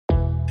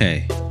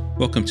Hey,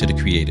 welcome to The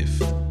Creative.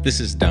 This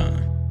is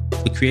Don.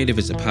 The Creative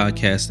is a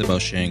podcast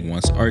about sharing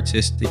one's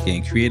artistic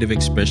and creative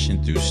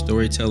expression through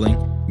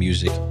storytelling,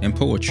 music, and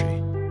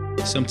poetry.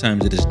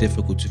 Sometimes it is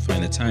difficult to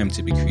find the time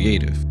to be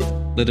creative,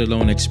 let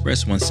alone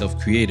express oneself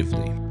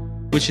creatively,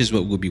 which is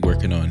what we'll be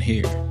working on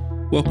here.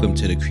 Welcome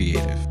to The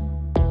Creative.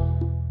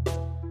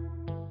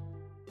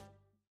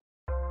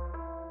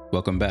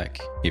 Welcome back.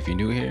 If you're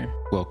new here,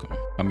 welcome.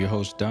 I'm your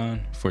host,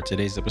 Don. For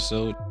today's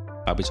episode,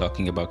 I'll be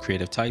talking about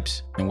creative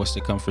types and what's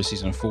to come for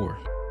season 4.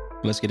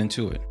 Let's get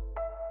into it.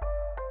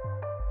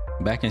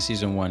 Back in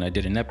season 1, I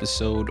did an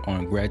episode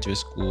on graduate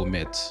school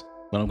myths,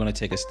 but I'm going to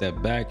take a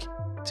step back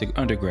to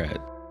undergrad.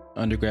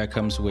 Undergrad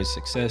comes with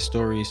success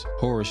stories,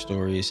 horror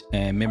stories,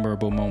 and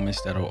memorable moments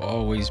that'll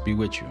always be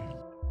with you.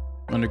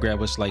 Undergrad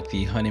was like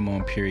the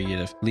honeymoon period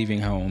of leaving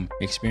home,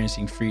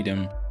 experiencing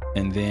freedom,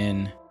 and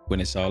then when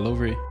it's all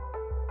over,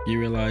 you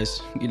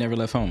realize you never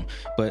left home.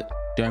 But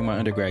during my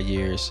undergrad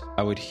years,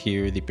 I would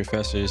hear the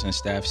professors and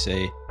staff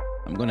say,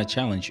 I'm going to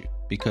challenge you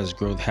because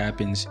growth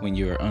happens when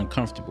you're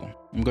uncomfortable.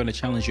 I'm going to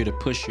challenge you to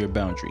push your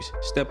boundaries,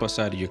 step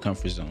outside of your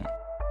comfort zone.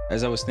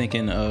 As I was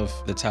thinking of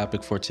the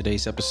topic for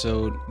today's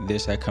episode,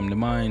 this had come to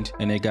mind,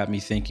 and it got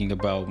me thinking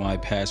about my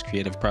past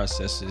creative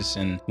processes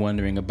and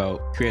wondering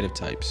about creative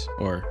types,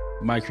 or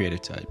my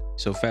creative type.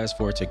 So fast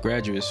forward to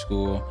graduate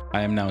school,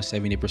 I am now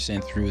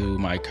 70% through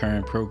my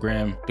current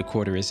program. The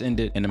quarter is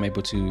ended, and I'm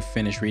able to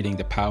finish reading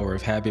The Power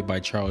of Habit by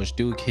Charles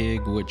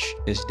Duhigg, which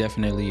is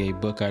definitely a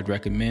book I'd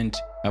recommend.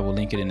 I will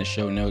link it in the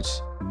show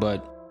notes.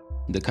 But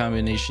the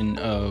combination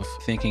of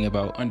thinking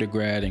about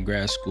undergrad and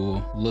grad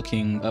school,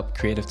 looking up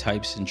creative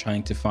types and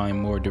trying to find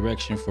more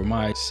direction for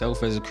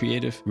myself as a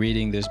creative,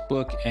 reading this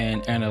book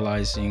and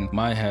analyzing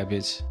my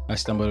habits, I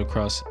stumbled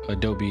across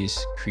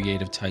Adobe's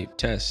creative type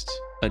test.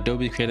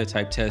 Adobe Creative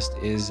Type Test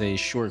is a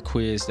short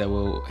quiz that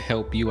will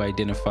help you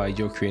identify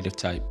your creative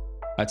type.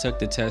 I took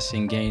the test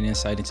and gained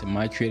insight into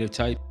my creative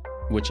type,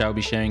 which I'll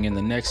be sharing in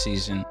the next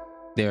season.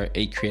 There are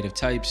 8 creative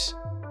types.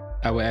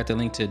 I will add the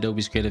link to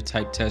Adobe's Creative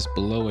Type Test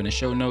below in the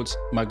show notes.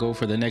 My goal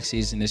for the next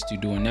season is to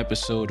do an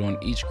episode on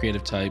each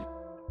creative type,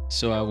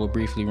 so I will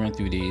briefly run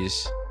through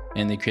these.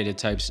 And the creative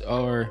types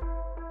are: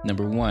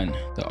 number 1,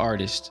 the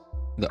artist.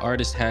 The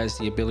artist has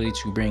the ability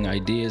to bring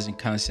ideas and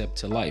concept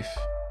to life.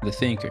 The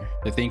thinker.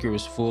 The thinker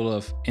is full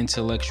of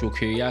intellectual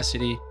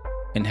curiosity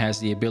and has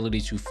the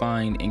ability to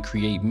find and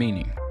create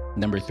meaning.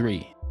 Number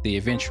 3, the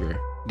adventurer.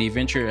 The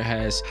adventurer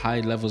has high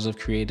levels of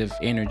creative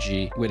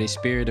energy with a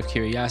spirit of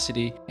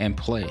curiosity and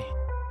play.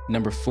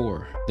 Number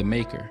 4, the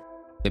maker.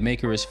 The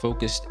maker is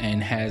focused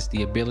and has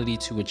the ability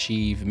to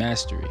achieve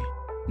mastery.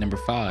 Number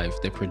 5,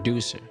 the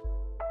producer.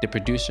 The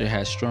producer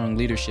has strong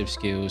leadership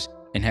skills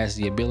and has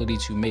the ability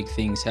to make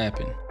things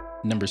happen.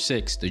 Number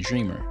 6, the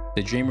dreamer.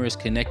 The dreamer is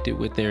connected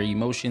with their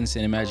emotions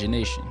and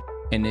imagination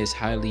and is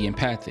highly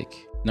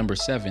empathic. Number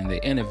 7,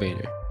 the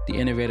innovator. The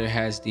innovator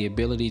has the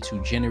ability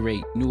to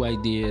generate new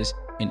ideas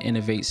and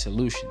innovate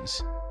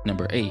solutions.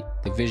 Number 8,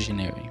 the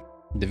visionary.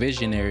 The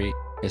visionary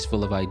is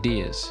full of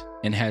ideas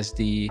and has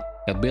the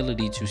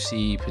ability to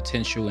see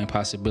potential and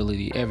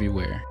possibility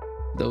everywhere.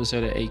 Those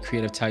are the 8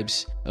 creative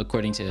types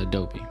according to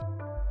Adobe.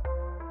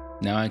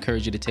 Now I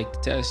encourage you to take the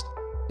test.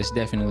 It's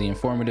definitely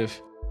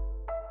informative,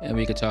 and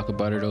we could talk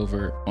about it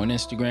over on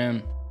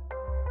Instagram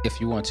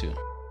if you want to.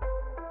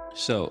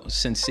 So,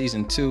 since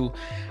season 2,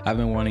 I've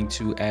been wanting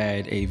to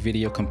add a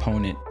video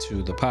component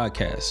to the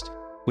podcast,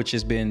 which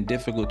has been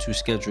difficult to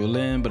schedule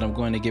in, but I'm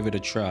going to give it a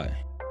try.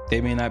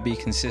 They may not be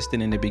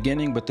consistent in the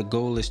beginning, but the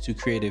goal is to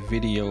create a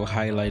video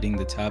highlighting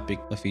the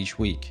topic of each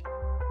week.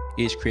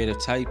 Each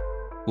creative type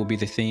will be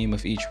the theme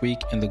of each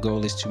week, and the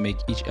goal is to make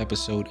each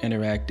episode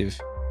interactive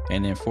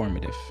and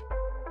informative.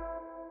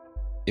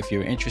 If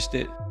you're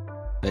interested,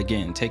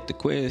 again, take the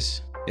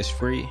quiz. It's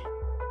free.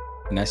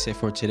 And that's it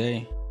for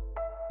today.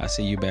 I'll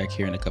see you back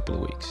here in a couple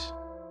of weeks.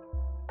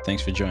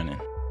 Thanks for joining.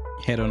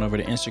 Head on over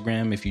to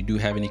Instagram if you do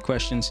have any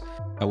questions.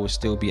 I will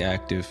still be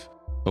active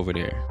over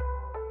there.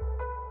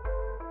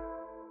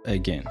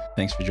 Again,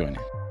 thanks for joining.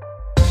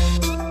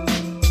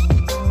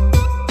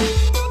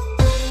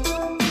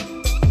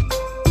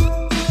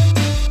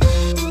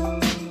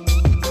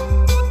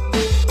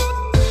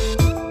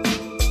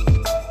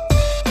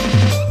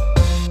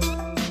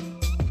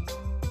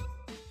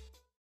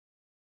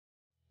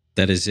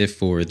 That is it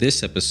for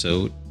this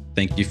episode.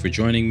 Thank you for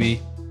joining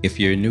me. If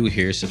you're new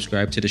here,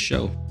 subscribe to the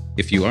show.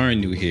 If you aren't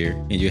new here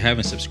and you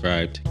haven't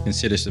subscribed,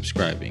 consider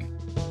subscribing.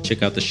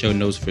 Check out the show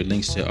notes for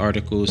links to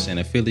articles and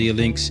affiliate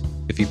links.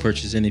 If you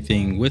purchase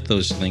anything with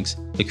those links,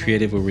 the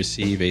creative will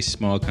receive a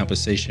small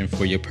compensation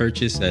for your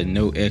purchase at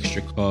no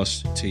extra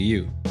cost to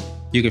you.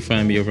 You can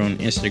find me over on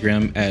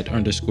Instagram at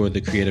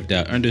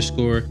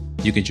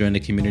 _thecreative._. You can join the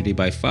community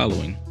by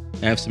following.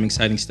 I have some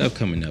exciting stuff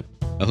coming up.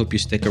 I hope you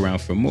stick around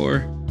for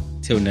more.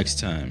 Till next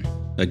time,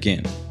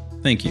 again,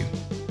 thank you.